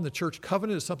take on the church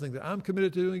covenant as something that I'm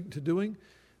committed to doing,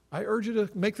 I urge you to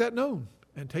make that known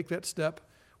and take that step.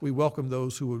 We welcome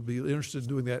those who would be interested in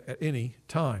doing that at any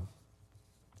time.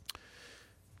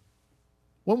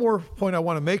 One more point I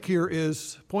want to make here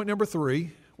is point number 3.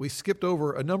 We skipped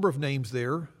over a number of names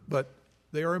there, but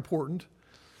they are important.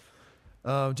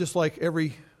 Just like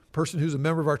every person who's a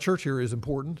member of our church here is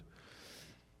important.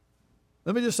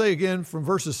 Let me just say again, from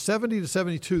verses 70 to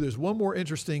 72, there's one more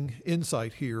interesting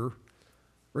insight here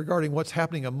regarding what's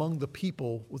happening among the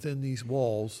people within these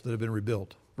walls that have been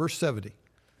rebuilt. Verse 70.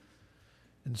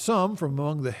 And some from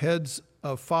among the heads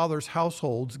of fathers'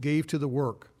 households gave to the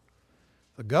work.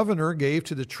 The governor gave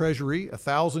to the treasury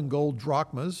 1,000 gold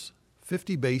drachmas,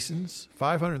 50 basins,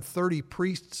 530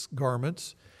 priests'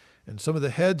 garments, and some of the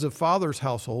heads of fathers'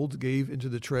 households gave into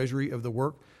the treasury of the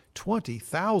work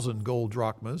 20,000 gold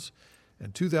drachmas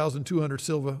and 2,200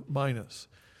 silver minas.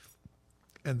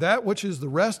 And that which is the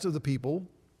rest of the people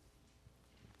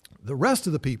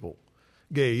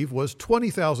gave was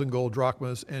 20,000 gold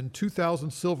drachmas and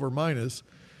 2,000 silver minas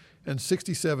and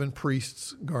 67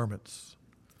 priests' garments.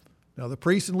 Now the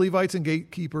priests and Levites and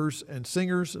gatekeepers and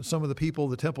singers and some of the people,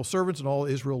 the temple servants and all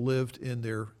Israel lived in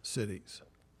their cities.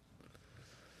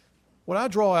 What I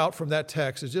draw out from that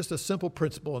text is just a simple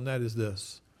principle, and that is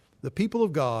this. The people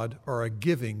of God are a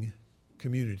giving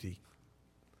community.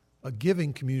 A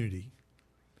giving community.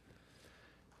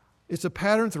 It's a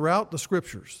pattern throughout the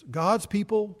Scriptures. God's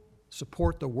people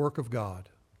support the work of God.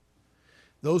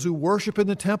 Those who worship in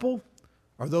the temple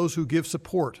are those who give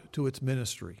support to its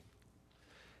ministry.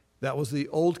 That was the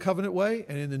old covenant way,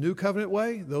 and in the new covenant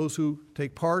way, those who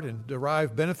take part and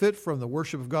derive benefit from the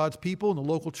worship of God's people in the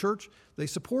local church, they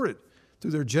support it through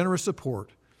their generous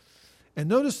support. And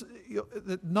notice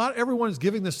that not everyone is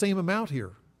giving the same amount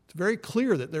here. It's very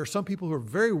clear that there are some people who are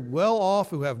very well off,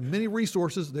 who have many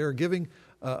resources. They're giving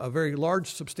a very large,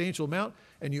 substantial amount.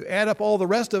 And you add up all the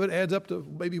rest of it, adds up to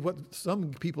maybe what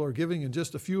some people are giving in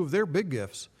just a few of their big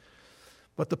gifts.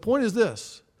 But the point is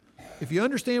this. If you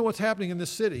understand what's happening in this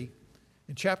city,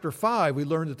 in chapter 5, we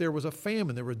learned that there was a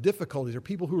famine. There were difficulties. There were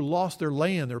people who lost their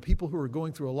land. There were people who were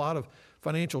going through a lot of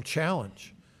financial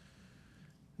challenge.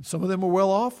 And some of them were well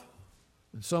off,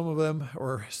 and some of them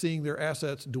are seeing their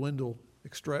assets dwindle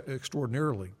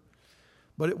extraordinarily.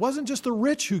 But it wasn't just the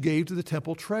rich who gave to the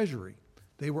temple treasury.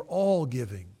 They were all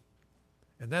giving.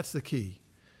 And that's the key.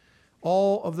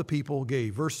 All of the people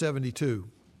gave. Verse 72.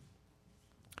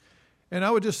 And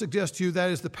I would just suggest to you that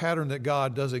is the pattern that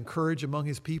God does encourage among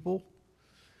his people.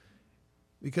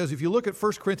 Because if you look at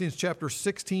 1 Corinthians chapter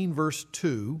 16, verse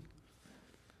 2,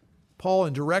 Paul,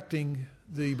 in directing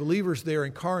the believers there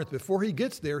in Corinth, before he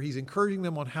gets there, he's encouraging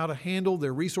them on how to handle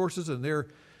their resources and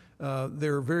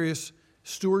their various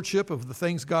stewardship of the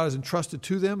things God has entrusted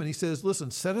to them. And he says,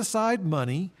 listen, set aside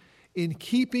money in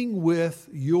keeping with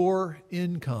your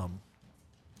income.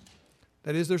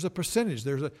 That is, there's a percentage,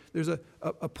 there's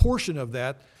a portion of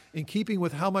that in keeping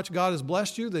with how much God has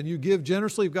blessed you, then you give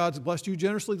generously. If God's blessed you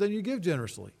generously, then you give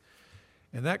generously.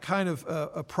 And that kind of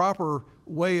a proper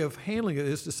way of handling it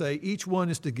is to say each one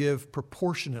is to give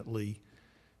proportionately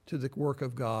to the work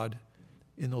of God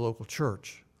in the local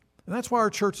church. And that's why our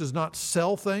church does not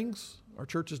sell things. Our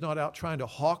church is not out trying to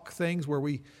hawk things where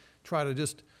we try to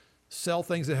just sell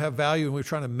things that have value and we're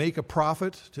trying to make a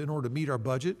profit in order to meet our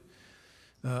budget.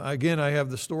 Again, I have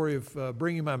the story of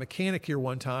bringing my mechanic here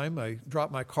one time. I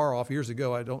dropped my car off years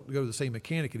ago. I don't go to the same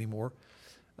mechanic anymore.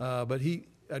 But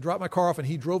I dropped my car off and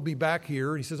he drove me back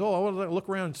here. And he says, I want to look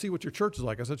around and see what your church is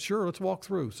like. I said, sure, let's walk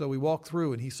through. So we walked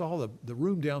through and he saw the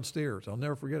room downstairs. I'll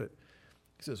never forget it.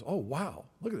 He says, oh, wow,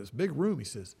 look at this big room. He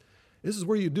says, this is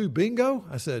where you do bingo?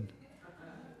 I said,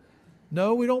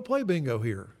 no, we don't play bingo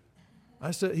here.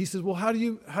 He says, well, how do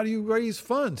you raise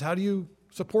funds? How do you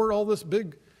support all this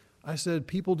big? I said,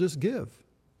 people just give.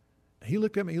 He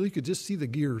looked at me. You could just see the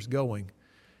gears going.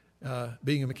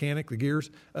 Being a mechanic, the gears.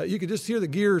 You could just hear the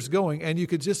gears going, and you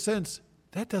could just sense,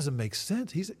 that doesn't make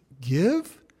sense. He said,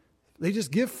 give? They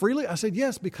just give freely? I said,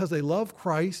 yes, because they love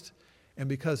Christ, and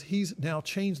because he's now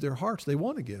changed their hearts. They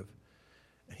want to give.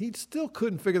 He still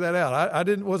couldn't figure that out.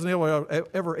 I wasn't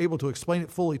ever able to explain it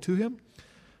fully to him.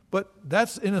 But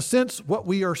that's, in a sense, what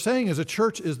we are saying as a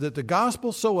church is that the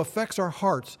gospel so affects our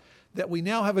hearts that we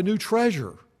now have a new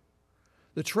treasure.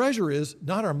 The treasure is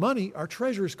not our money. Our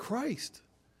treasure is Christ.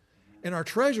 And our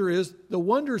treasure is the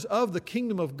wonders of the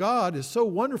kingdom of God is so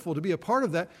wonderful to be a part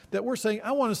of that we're saying,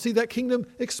 I want to see that kingdom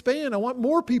expand. I want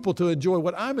more people to enjoy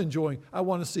what I'm enjoying. I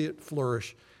want to see it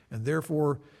flourish. And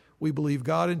therefore, we believe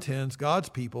God intends God's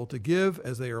people to give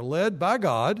as they are led by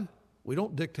God. We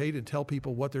don't dictate and tell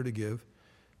people what they're to give,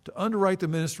 to underwrite the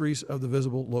ministries of the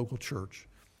visible local church.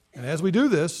 And as we do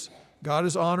this, God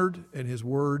is honored and his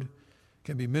word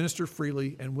can be ministered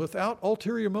freely and without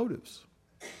ulterior motives.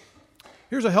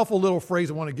 Here's a helpful little phrase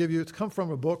I want to give you. It's come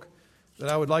from a book that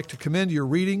I would like to commend to your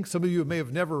reading. Some of you may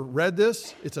have never read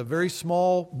this. It's a very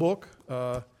small book,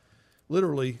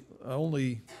 literally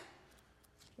only,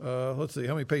 let's see,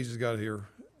 how many pages got it here?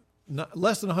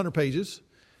 Less than 100 pages,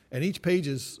 and each page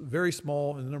is very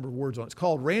small in the number of words on it. It's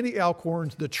called Randy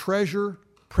Alcorn's The Treasure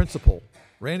Principle.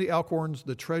 Randy Alcorn's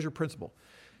The Treasure Principle.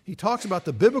 He talks about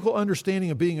the biblical understanding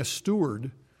of being a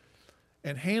steward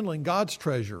and handling God's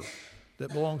treasure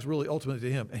that belongs really ultimately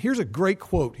to him. And here's a great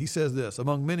quote. He says this,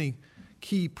 among many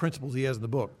key principles he has in the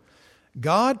book.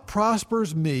 God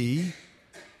prospers me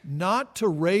not to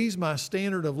raise my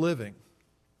standard of living,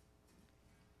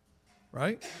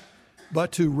 right?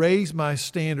 But to raise my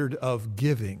standard of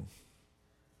giving.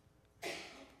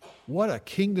 What a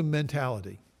kingdom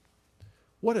mentality.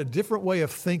 What a different way of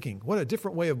thinking. What a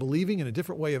different way of believing and a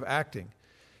different way of acting.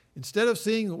 Instead of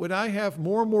seeing when I have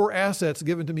more and more assets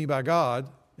given to me by God,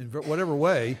 in whatever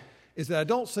way, is that I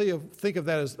don't think of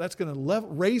that as that's going to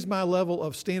raise my level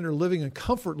of standard of living and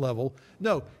comfort level.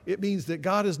 No, it means that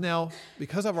God is now,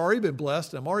 because I've already been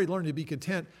blessed, I'm already learning to be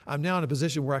content, I'm now in a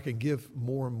position where I can give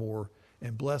more and more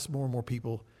and bless more and more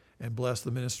people and bless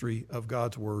the ministry of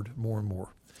God's word more and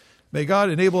more. May God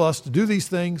enable us to do these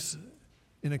things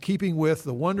in keeping with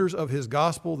the wonders of his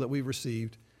gospel that we've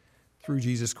received through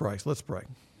Jesus Christ. Let's pray.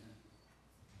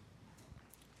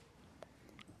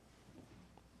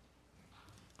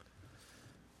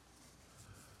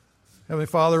 Heavenly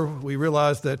Father, we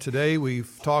realize that today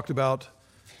we've talked about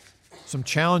some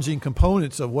challenging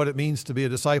components of what it means to be a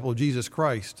disciple of Jesus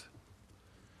Christ.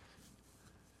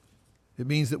 It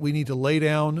means that we need to lay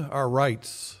down our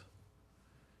rights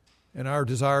and our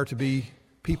desire to be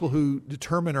people who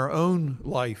determine our own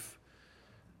life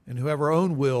and who have our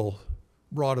own will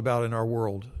brought about in our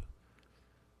world.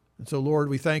 And so, Lord,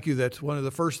 we thank you that one of the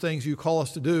first things you call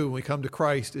us to do when we come to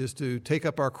Christ is to take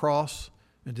up our cross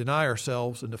and deny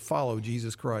ourselves and to follow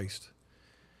Jesus Christ.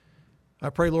 I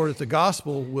pray, Lord, that the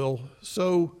gospel will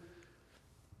so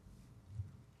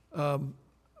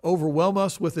overwhelm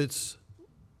us with its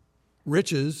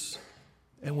riches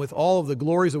and with all of the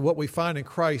glories of what we find in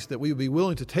Christ that we would be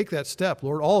willing to take that step,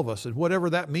 Lord, all of us, and whatever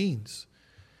that means.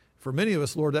 For many of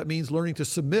us, Lord, that means learning to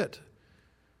submit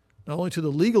not only to the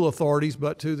legal authorities,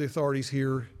 but to the authorities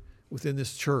here within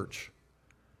this church.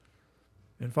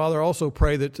 And Father, I also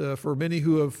pray that for many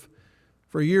who have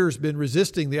for years been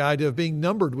resisting the idea of being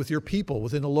numbered with your people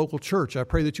within a local church, I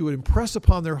pray that you would impress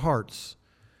upon their hearts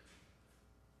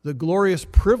the glorious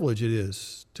privilege it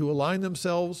is to align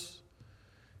themselves,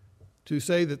 to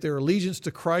say that their allegiance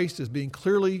to Christ is being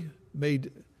clearly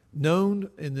made known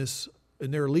in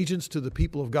their allegiance to the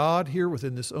people of God here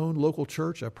within this own local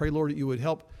church. I pray, Lord, that you would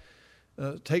help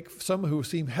take some who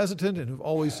seem hesitant and who've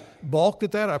always balked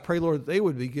at that. I pray, Lord, that they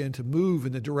would begin to move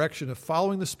in the direction of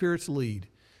following the Spirit's lead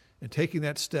and taking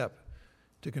that step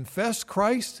to confess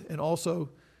Christ and also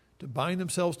to bind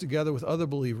themselves together with other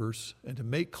believers and to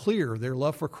make clear their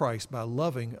love for Christ by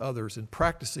loving others and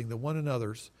practicing the one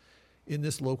another's in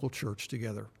this local church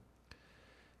together.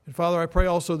 And Father, I pray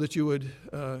also that you would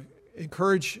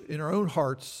encourage in our own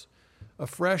hearts a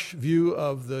fresh view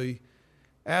of the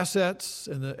assets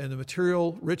and the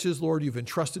material riches, Lord, you've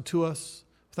entrusted to us.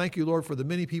 Thank you, Lord, for the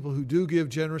many people who do give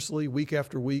generously week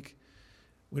after week.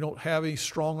 We don't have any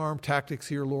strong-arm tactics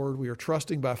here, Lord. We are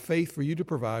trusting by faith for you to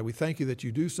provide. We thank you that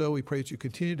you do so. We pray that you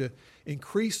continue to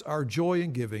increase our joy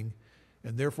in giving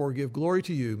and therefore give glory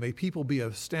to you. May people be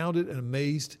astounded and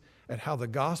amazed at how the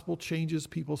gospel changes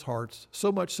people's hearts,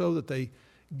 so much so that they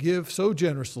give so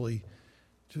generously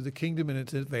to the kingdom and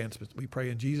its advancement. We pray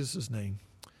in Jesus' name.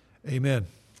 Amen.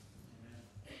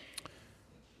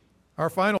 Our final